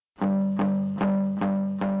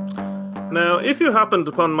Now, if you happened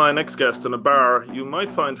upon my next guest in a bar, you might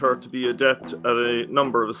find her to be adept at a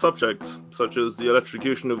number of subjects, such as the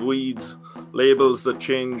electrocution of weeds, labels that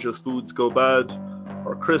change as foods go bad,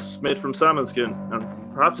 or crisps made from salmon skin, and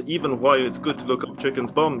perhaps even why it's good to look up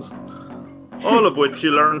chickens' bums. All of which she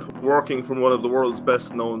learned working from one of the world's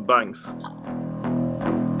best known banks.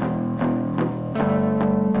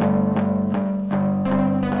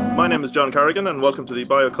 My name is John Carrigan, and welcome to the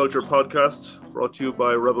Bioculture Podcast, brought to you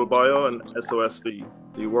by Rebel Bio and SOSV,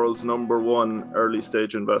 the world's #1 early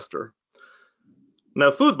stage investor.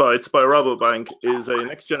 Now, Food Bites by Rabobank is a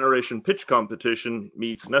next generation pitch competition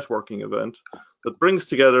meets networking event that brings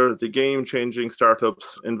together the game-changing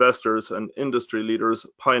startups, investors, and industry leaders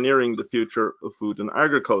pioneering the future of food and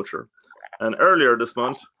agriculture. And earlier this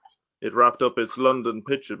month, it wrapped up its London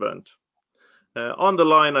pitch event. On the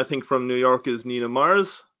line, I think from New York, is Nina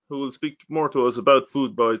Myers, who will speak more to us about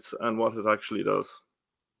Food Bites and what it actually does.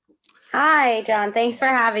 Hi, John. Thanks for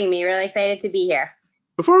having me. Really excited to be here.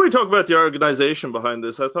 Before we talk about the organization behind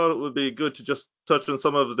this, I thought it would be good to just touch on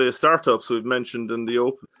some of the startups we've mentioned in the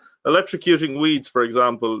open. Electrocuting weeds, for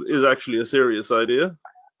example, is actually a serious idea.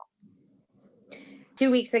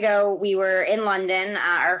 2 weeks ago, we were in London,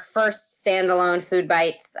 our first standalone Food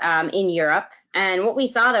Bites in Europe. And what we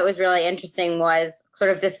saw that was really interesting was sort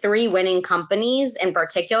of the three winning companies in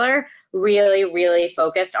particular really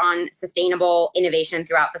focused on sustainable innovation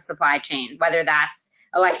throughout the supply chain, whether that's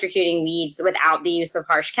electrocuting weeds without the use of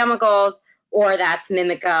harsh chemicals, or that's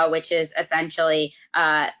Mimica, which is essentially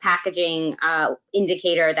a packaging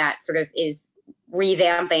indicator that sort of is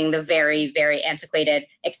revamping the very antiquated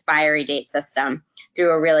expiry date system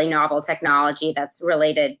through a really novel technology that's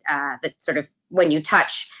related, that sort of when you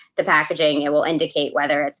touch the packaging, it will indicate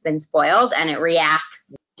whether it's been spoiled, and it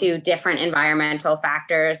reacts to different environmental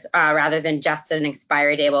factors rather than just an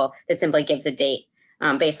expiry label that simply gives a date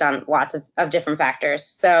based on lots of different factors.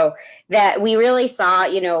 So that we really saw,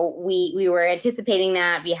 we were anticipating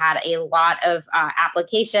that. We had a lot of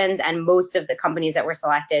applications, and most of the companies that were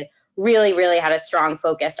selected really had a strong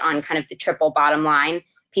focus on kind of the triple bottom line: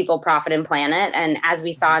 people, profit, and planet. And as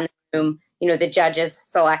we saw in the room, the judges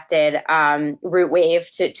selected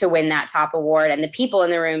Rootwave to win that top award, and the people in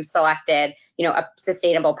the room selected, a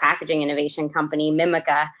sustainable packaging innovation company,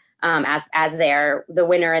 Mimica, as the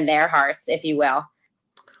winner in their hearts, if you will.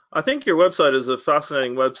 I think your website is a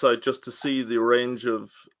fascinating website just to see the range of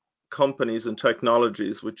companies and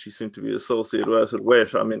technologies which you seem to be associated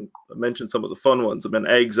with. I mean, I mentioned some of the fun ones. I mean,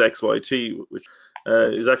 Eggs XYT, which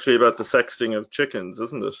is actually about the sexting of chickens,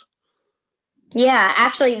 isn't it? Yeah,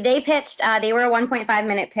 actually, they pitched. They were a 1.5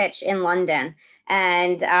 minute pitch in London,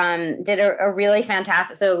 and did a really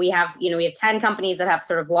fantastic. So we have 10 companies that have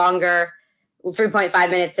sort of longer 3.5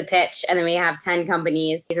 minutes to pitch, and then we have 10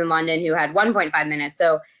 companies in London who had 1.5 minutes.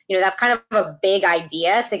 So that's kind of a big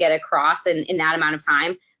idea to get across in that amount of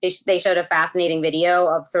time. They showed a fascinating video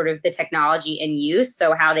of sort of the technology in use,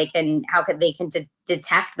 so how they can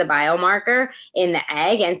detect the biomarker in the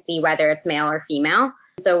egg and see whether it's male or female.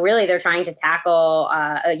 So really, they're trying to tackle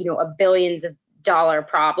a billions of dollar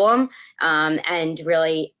problem, and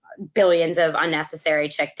really billions of unnecessary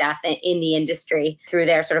chick death in the industry through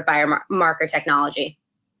their sort of biomarker technology.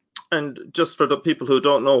 And just for the people who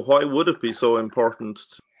don't know, why would it be so important?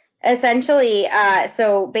 Essentially,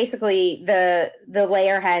 so basically the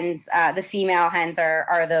layer hens, the female hens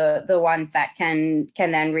are the ones that can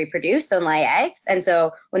then reproduce and lay eggs. And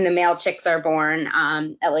so when the male chicks are born,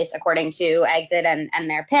 at least according to Exit and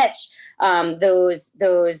their pitch,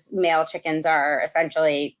 those male chickens are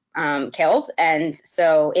essentially killed. And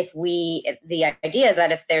so the idea is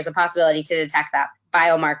that if there's a possibility to detect that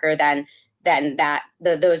biomarker, then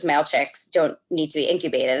those male chicks don't need to be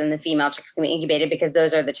incubated, and the female chicks can be incubated, because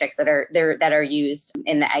those are the chicks that are used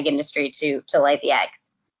in the egg industry to lay the eggs.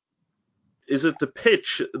 Is it the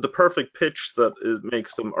pitch, the perfect pitch, that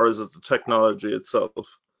makes them, or is it the technology itself?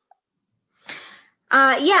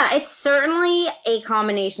 Yeah, it's certainly a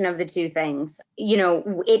combination of the two things.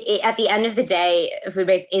 At the end of the day, Food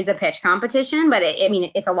Bites is a pitch competition, but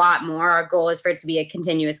it's a lot more. Our goal is for it to be a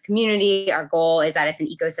continuous community. Our goal is that it's an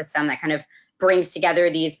ecosystem that kind of brings together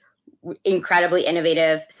these incredibly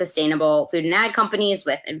innovative, sustainable food and ag companies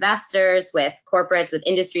with investors, with corporates, with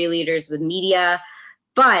industry leaders, with media.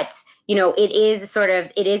 But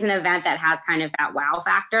it is an event that has kind of that wow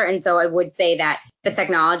factor. And so I would say that the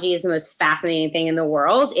technology is the most fascinating thing in the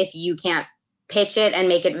world. If you can't pitch it and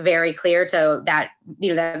make it very clear to that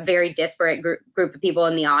very disparate group of people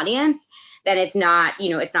in the audience, then it's not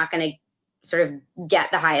going to sort of get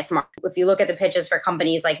the highest mark. If you look at the pitches for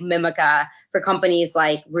companies like Mimica, for companies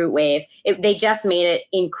like Rootwave, they just made it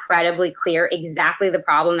incredibly clear exactly the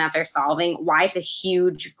problem that they're solving, why it's a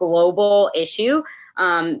huge global issue,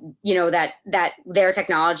 that their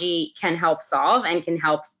technology can help solve and can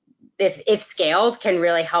help, if scaled, can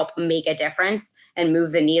really help make a difference and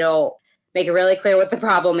move the needle, make it really clear what the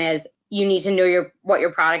problem is. You need to know what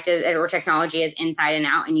your product is or technology is inside and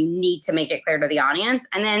out, and you need to make it clear to the audience.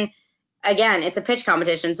 And then again, it's a pitch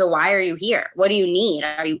competition. So why are you here? What do you need?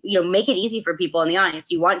 Are you, make it easy for people in the audience.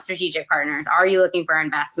 Do you want strategic partners? Are you looking for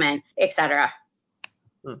investment, etc.?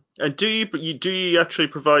 And do you actually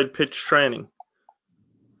provide pitch training?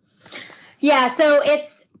 Yeah, so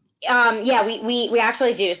it's we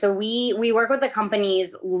actually do. So we work with the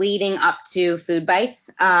companies leading up to Food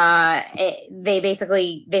Bites.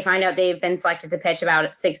 They find out they've been selected to pitch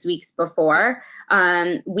about 6 weeks before.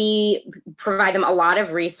 We provide them a lot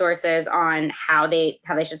of resources on how they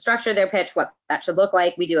should structure their pitch, what that should look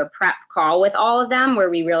like. We do a prep call with all of them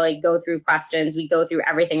where we really go through questions. We go through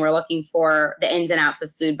everything we're looking for, the ins and outs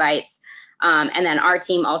of Food Bites. And then our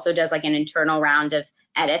team also does like an internal round of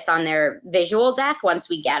edits on their visual deck once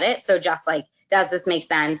we get it. So just like, does this make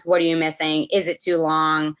sense? What are you missing? Is it too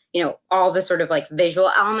long? All the sort of like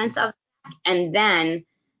visual elements of it. And then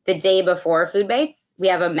the day before Food Bites, we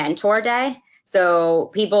have a mentor day.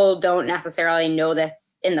 So people don't necessarily know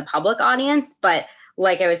this in the public audience, but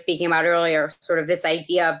like I was speaking about earlier, sort of this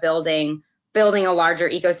idea of building a larger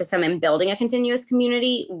ecosystem and building a continuous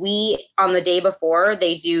community. We, on the day before,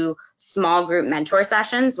 they do small group mentor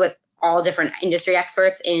sessions with all different industry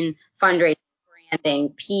experts in fundraising,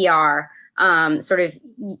 branding, PR, sort of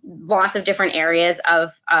lots of different areas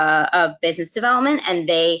of business development. And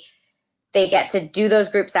they get to do those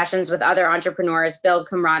group sessions with other entrepreneurs, build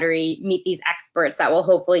camaraderie, meet these experts that will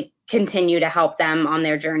hopefully continue to help them on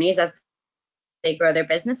their journeys as they grow their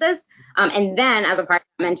businesses. And then as a part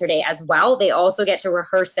of Mentor Day as well, they also get to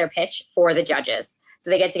rehearse their pitch for the judges. So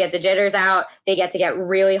they get to get the jitters out. They get to get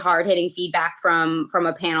really hard-hitting feedback from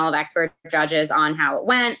a panel of expert judges on how it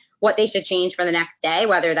went, what they should change for the next day,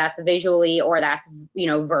 whether that's visually or that's,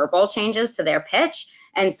 verbal changes to their pitch.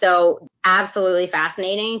 And so absolutely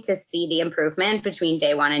fascinating to see the improvement between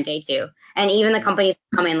day one and day two. And even the companies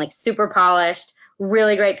come in like super polished,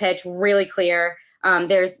 really great pitch, really clear.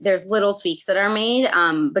 There's little tweaks that are made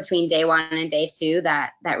between day one and day two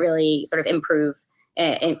that really sort of improve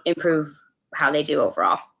how they do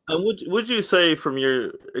overall. And would you say from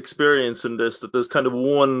your experience in this that there's kind of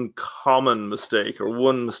one common mistake or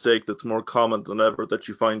one mistake that's more common than ever that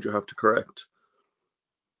you find you have to correct?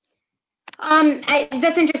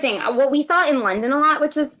 That's interesting. What we saw in London a lot,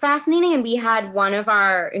 which was fascinating, and we had one of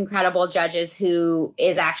our incredible judges who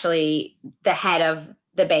is actually the head of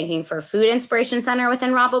the Banking for Food Inspiration Center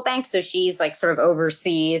within Rabobank. So she's like sort of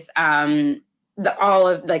oversees all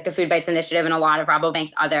of like the Food Bites initiative and a lot of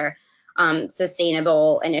Rabobank's other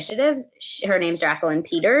sustainable initiatives. Her name's Jacqueline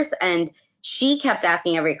Peters, and she kept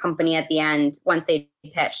asking every company at the end once they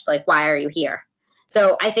pitched, like, why are you here?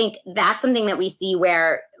 So I think that's something that we see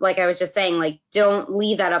where, like I was just saying, like, don't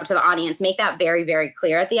leave that up to the audience. Make that very, very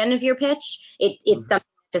clear at the end of your pitch. It's something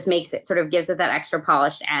that just makes it, sort of gives it that extra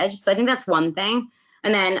polished edge. So I think that's one thing.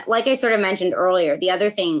 And then, like I sort of mentioned earlier, the other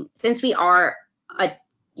thing, since we are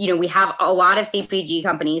we have a lot of CPG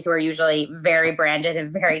companies who are usually very branded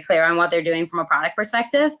and very clear on what they're doing from a product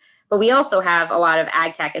perspective, but we also have a lot of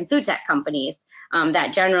ag tech and food tech companies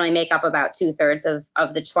that generally make up about 2/3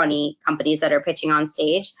 of the 20 companies that are pitching on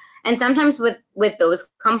stage. And sometimes with those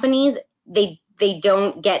companies, they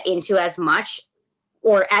don't get into as much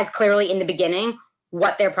or as clearly in the beginning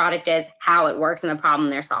what their product is, how it works, and the problem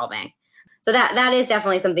they're solving. So that is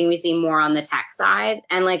definitely something we see more on the tech side.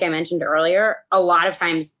 And like I mentioned earlier, a lot of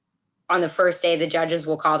times on the first day, the judges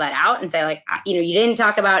will call that out and say, like, you didn't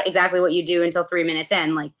talk about exactly what you do until 3 minutes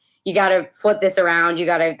in. Like, you got to flip this around. You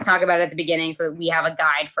got to talk about it at the beginning so that we have a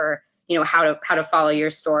guide for, how to follow your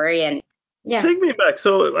story. And yeah. Take me back.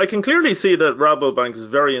 So I can clearly see that Rabobank is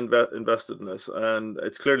very invested in this, and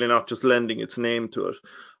it's clearly not just lending its name to it.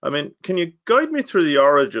 I mean, can you guide me through the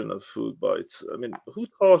origin of Food Bites? I mean, who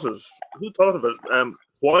thought of it?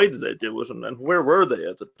 Why did they do it, and where were they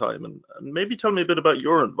at the time? And maybe tell me a bit about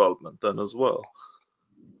your involvement then as well.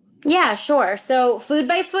 Yeah, sure. So Food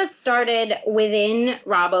Bites was started within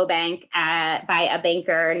Rabobank by a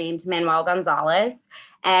banker named Manuel Gonzalez.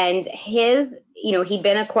 And he'd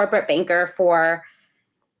been a corporate banker for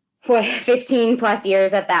 15 plus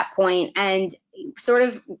years at that point, and sort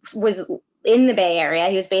of was in the Bay Area.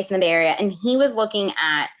 He was based in the Bay Area, and he was looking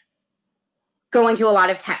at going to a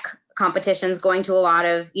lot of tech competitions, going to a lot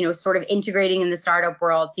of, sort of integrating in the startup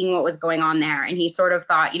world, seeing what was going on there. And he sort of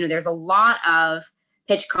thought, there's a lot of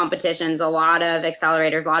pitch competitions, a lot of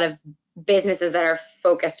accelerators, a lot of businesses that are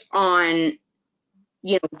focused on,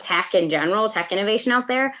 tech in general, tech innovation out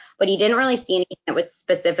there, but he didn't really see anything that was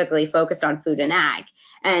specifically focused on food and ag.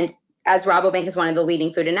 And as Rabobank is one of the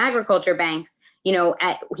leading food and agriculture banks,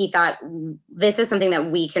 he thought this is something that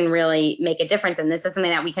we can really make a difference in. This is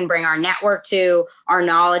something that we can bring our network to, our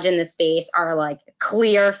knowledge in the space, our like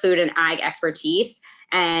clear food and ag expertise,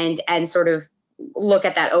 and sort of look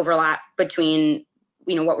at that overlap between,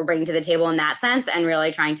 what we're bringing to the table in that sense, and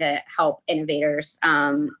really trying to help innovators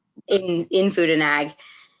in food and ag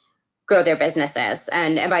grow their businesses,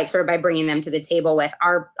 and by bringing them to the table with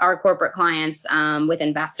our corporate clients, with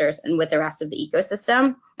investors, and with the rest of the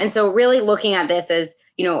ecosystem. And so really looking at this as,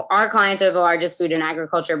 our clients are the largest food and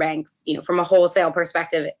agriculture banks, from a wholesale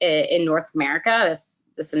perspective in North America.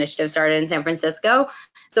 This initiative started in San Francisco.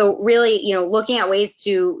 So really, looking at ways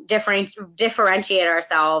to differentiate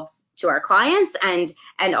ourselves to our clients, and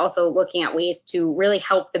also looking at ways to really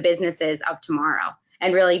help the businesses of tomorrow,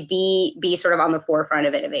 and really be sort of on the forefront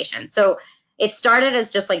of innovation. So it started as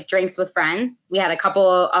just like drinks with friends. We had a couple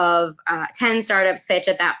of 10 startups pitch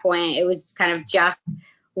at that point. It was kind of just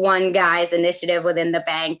one guy's initiative within the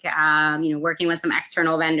bank, working with some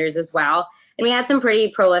external vendors as well. And we had some pretty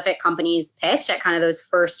prolific companies pitch at kind of those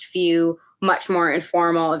first few much more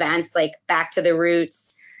informal events, like Back to the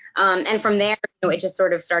Roots. And from there, it just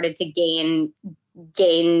sort of started to gain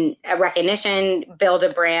a recognition, build a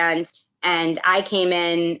brand. And I came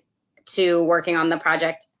in to working on the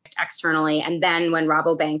project externally. And then when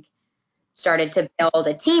Rabobank started to build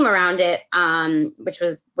a team around it, which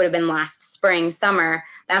would have been last spring, summer,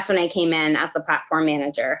 that's when I came in as the platform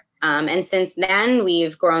manager. And since then,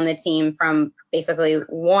 we've grown the team from basically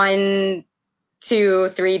 1, 2,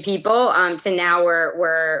 3 people to now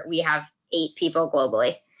we have 8 people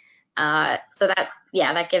globally. So that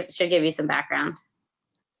should give you some background.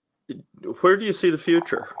 Where do you see the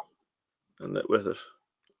future with it?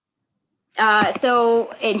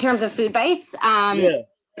 So in terms of Food Bites, yeah.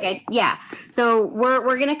 Okay, yeah. So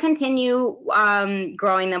we're going to continue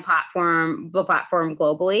growing the platform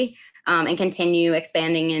globally, and continue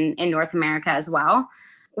expanding in North America as well.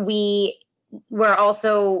 We're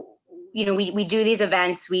also, we do these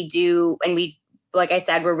events, like I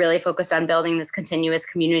said, we're really focused on building this continuous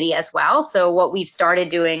community as well. So what we've started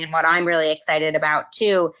doing, and what I'm really excited about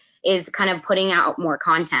too, is kind of putting out more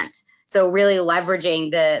content. So really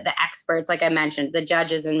leveraging the experts, like I mentioned, the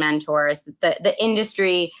judges and mentors, the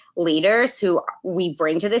industry leaders who we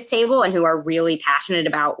bring to this table and who are really passionate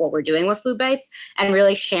about what we're doing with Food Bites, and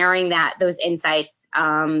really sharing those insights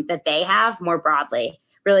that they have more broadly.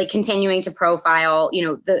 Really continuing to profile,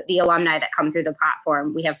 the alumni that come through the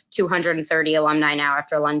platform. We have 230 alumni now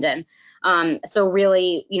after London. So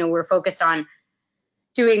really, we're focused on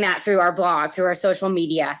doing that through our blog, through our social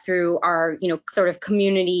media, through our, sort of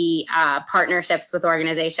community partnerships with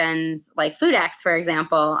organizations like FoodX, for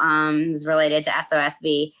example, is related to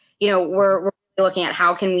SOSV. We're looking at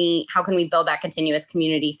how can we build that continuous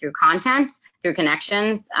community through content, through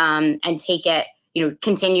connections, and take it,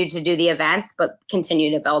 continue to do the events, but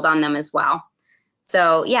continue to build on them as well.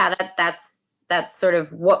 So yeah, that's sort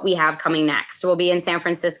of what we have coming next. We'll be in San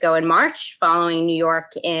Francisco in March, following New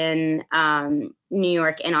York in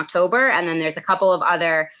October. And then there's a couple of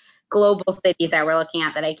other global cities that we're looking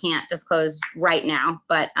at that I can't disclose right now.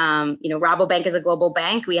 But, Rabobank is a global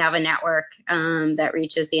bank. We have a network that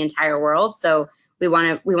reaches the entire world. So we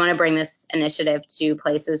want to bring this initiative to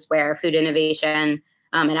places where food innovation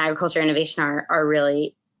and agriculture innovation are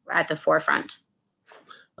really at the forefront.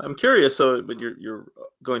 I'm curious, so when you're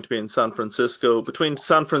going to be in San Francisco, between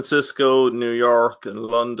San Francisco, New York, and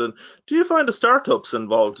London, do you find the startups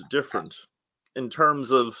involved different in terms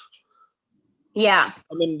of? Yeah.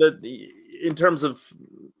 I mean, in terms of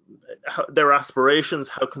their aspirations,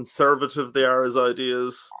 how conservative they are as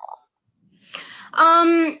ideas,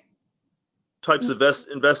 types of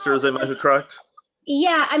investors they might attract.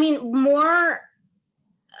 Yeah, I mean, more.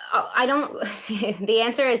 I don't. The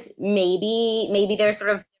answer is maybe there's sort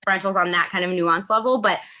of differentials on that kind of nuance level,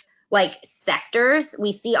 but like sectors,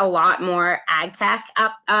 we see a lot more ag tech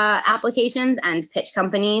applications and pitch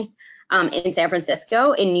companies in San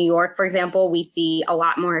Francisco. In New York, for example, we see a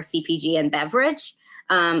lot more CPG and beverage.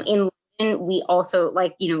 In London, we also,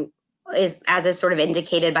 as is sort of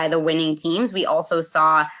indicated by the winning teams, we also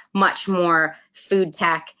saw much more food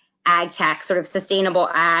tech, ag tech, sort of sustainable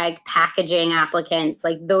ag packaging applicants,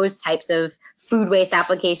 like those types of food waste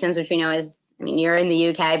applications, which we know is I mean, you're in the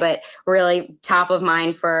UK, but really top of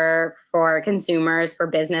mind for consumers, for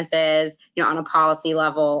businesses, on a policy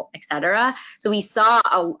level, et cetera. So we saw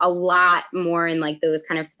a lot more in like those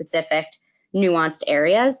kind of specific nuanced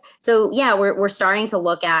areas. So yeah, we're starting to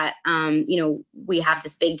look at, we have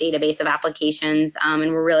this big database of applications,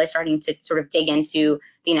 and we're really starting to sort of dig into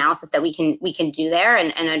the analysis that we can do there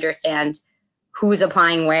and understand who's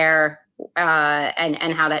applying where,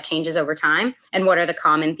 and how that changes over time, and what are the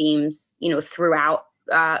common themes, throughout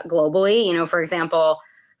globally. For example,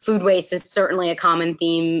 food waste is certainly a common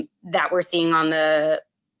theme that we're seeing on the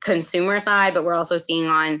consumer side, but we're also seeing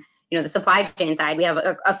on the supply chain side. We have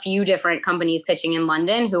a few different companies pitching in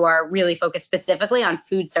London who are really focused specifically on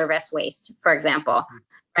food service waste, for example,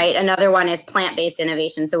 right? Another one is plant-based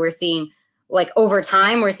innovation. So we're seeing, like, over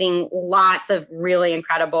time, we're seeing lots of really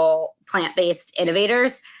incredible plant-based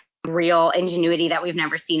innovators, real ingenuity that we've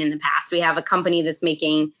never seen in the past. We have a company that's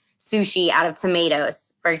making sushi out of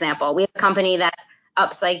tomatoes, for example. We have a company that's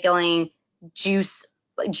upcycling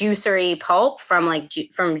juicery pulp from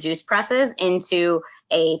juice presses into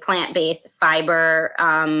a plant-based fiber,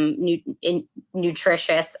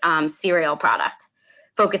 nutritious cereal product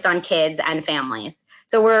focused on kids and families.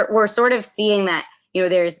 So we're sort of seeing that,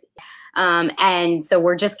 there's and so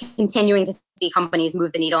we're just continuing to see companies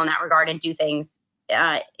move the needle in that regard and do things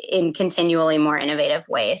in continually more innovative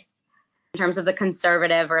ways. In terms of the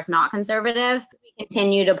conservative versus not conservative, we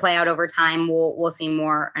continue to play out over time. We'll see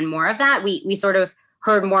more and more of that. We sort of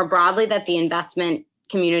heard more broadly that the investment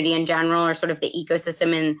community in general, or sort of the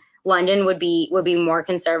ecosystem in London, would be more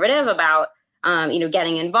conservative about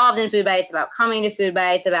getting involved in Food Bites, about coming to Food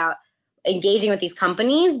Bites, about engaging with these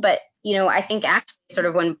companies. But I think actually sort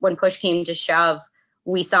of when push came to shove,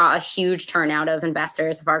 we saw a huge turnout of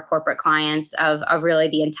investors, of our corporate clients, of really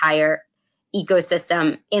the entire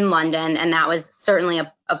ecosystem in London, and that was certainly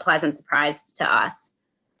a pleasant surprise to us.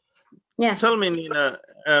 Yeah. Tell me, Nina,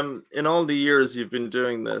 in all the years you've been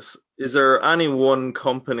doing this, is there any one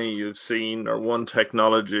company you've seen or one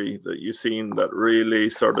technology that you've seen that really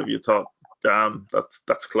sort of you thought, damn,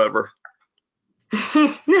 that's clever?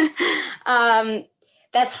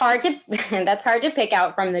 That's hard to pick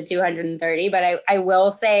out from the 230, but I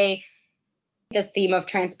will say this theme of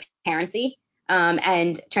transparency,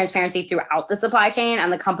 and transparency throughout the supply chain,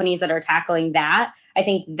 and the companies that are tackling that. I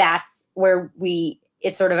think that's where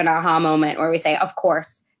it's sort of an aha moment where we say, of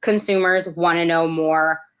course, consumers want to know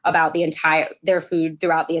more about their food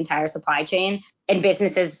throughout the entire supply chain, and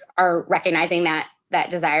businesses are recognizing that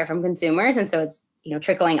desire from consumers, and so it's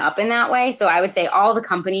trickling up in that way. So I would say all the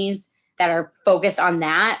companies that are focused on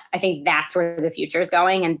that, I think that's where the future is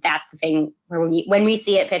going, and that's the thing where when we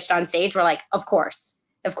see it pitched on stage, we're like, of course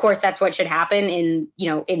that's what should happen in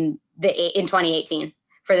 2018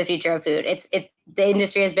 for the future of food. The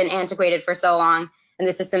industry has been antiquated for so long, and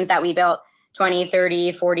the systems that we built 20,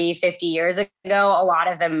 30, 40, 50 years ago, a lot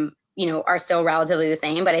of them, are still relatively the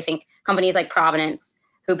same. But I think companies like Provenance,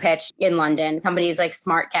 who pitched in London, companies like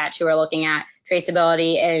Smart Catch, who are looking at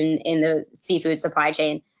traceability in the seafood supply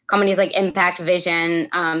chain, companies like Impact Vision,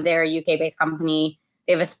 they're a UK-based company.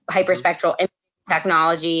 They have a hyperspectral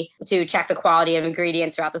technology to check the quality of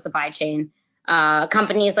ingredients throughout the supply chain.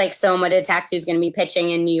 Companies like Soma Detect, who's going to be pitching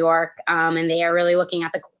in New York, and they are really looking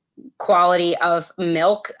at the quality of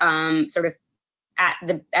milk, sort of at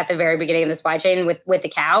the very beginning of the supply chain with the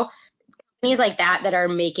cow. Companies like that are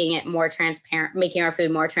making it more transparent, making our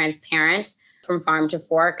food more transparent from farm to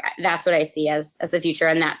fork. That's what I see as the future,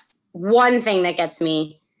 and that's one thing that gets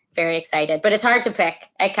me very excited. But it's hard to pick.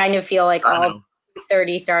 I kind of feel like all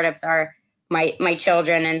 30 startups are my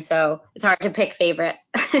children, and so it's hard to pick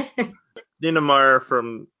favorites. Nina Meyer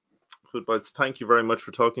from Food Bites, thank you very much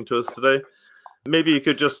for talking to us today. Maybe you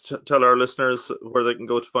could just tell our listeners where they can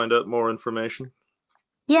go to find out more information.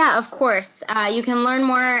 Yeah, of course. You can learn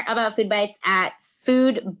more about Food Bites at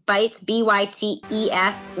Food Bites,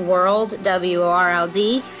 BYTES World,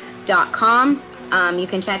 WORLD.com. You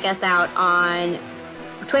can check us out on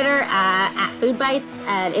Twitter at Food Bites,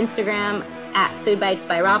 and Instagram at Food Bites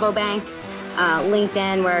by Rabobank,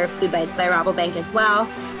 LinkedIn, we're Food Bites by Rabobank as well.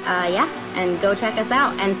 And go check us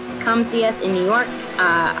out and come see us in New York,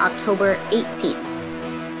 October 18th.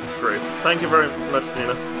 Great. Thank you very much,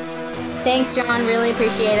 Nina. Thanks, John. Really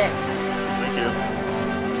appreciate it. Thank you.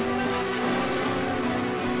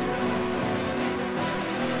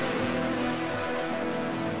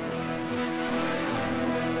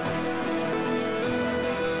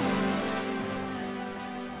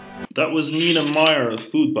 That was Nina Meyer of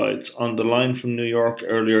Food Bites on the line from New York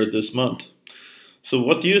earlier this month. So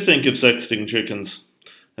what do you think of sexting chickens?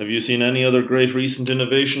 Have you seen any other great recent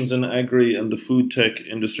innovations in agri and the food tech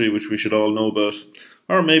industry which we should all know about?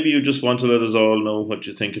 Or maybe you just want to let us all know what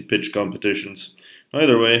you think of pitch competitions.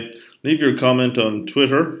 Either way, leave your comment on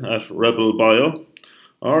Twitter at RebelBio,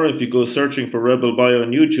 or if you go searching for Rebel Bio on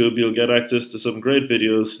YouTube, you'll get access to some great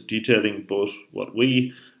videos detailing both what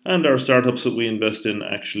we and our startups that we invest in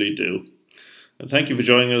actually do. And thank you for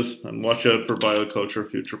joining us, and watch out for Bioculture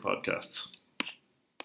future podcasts.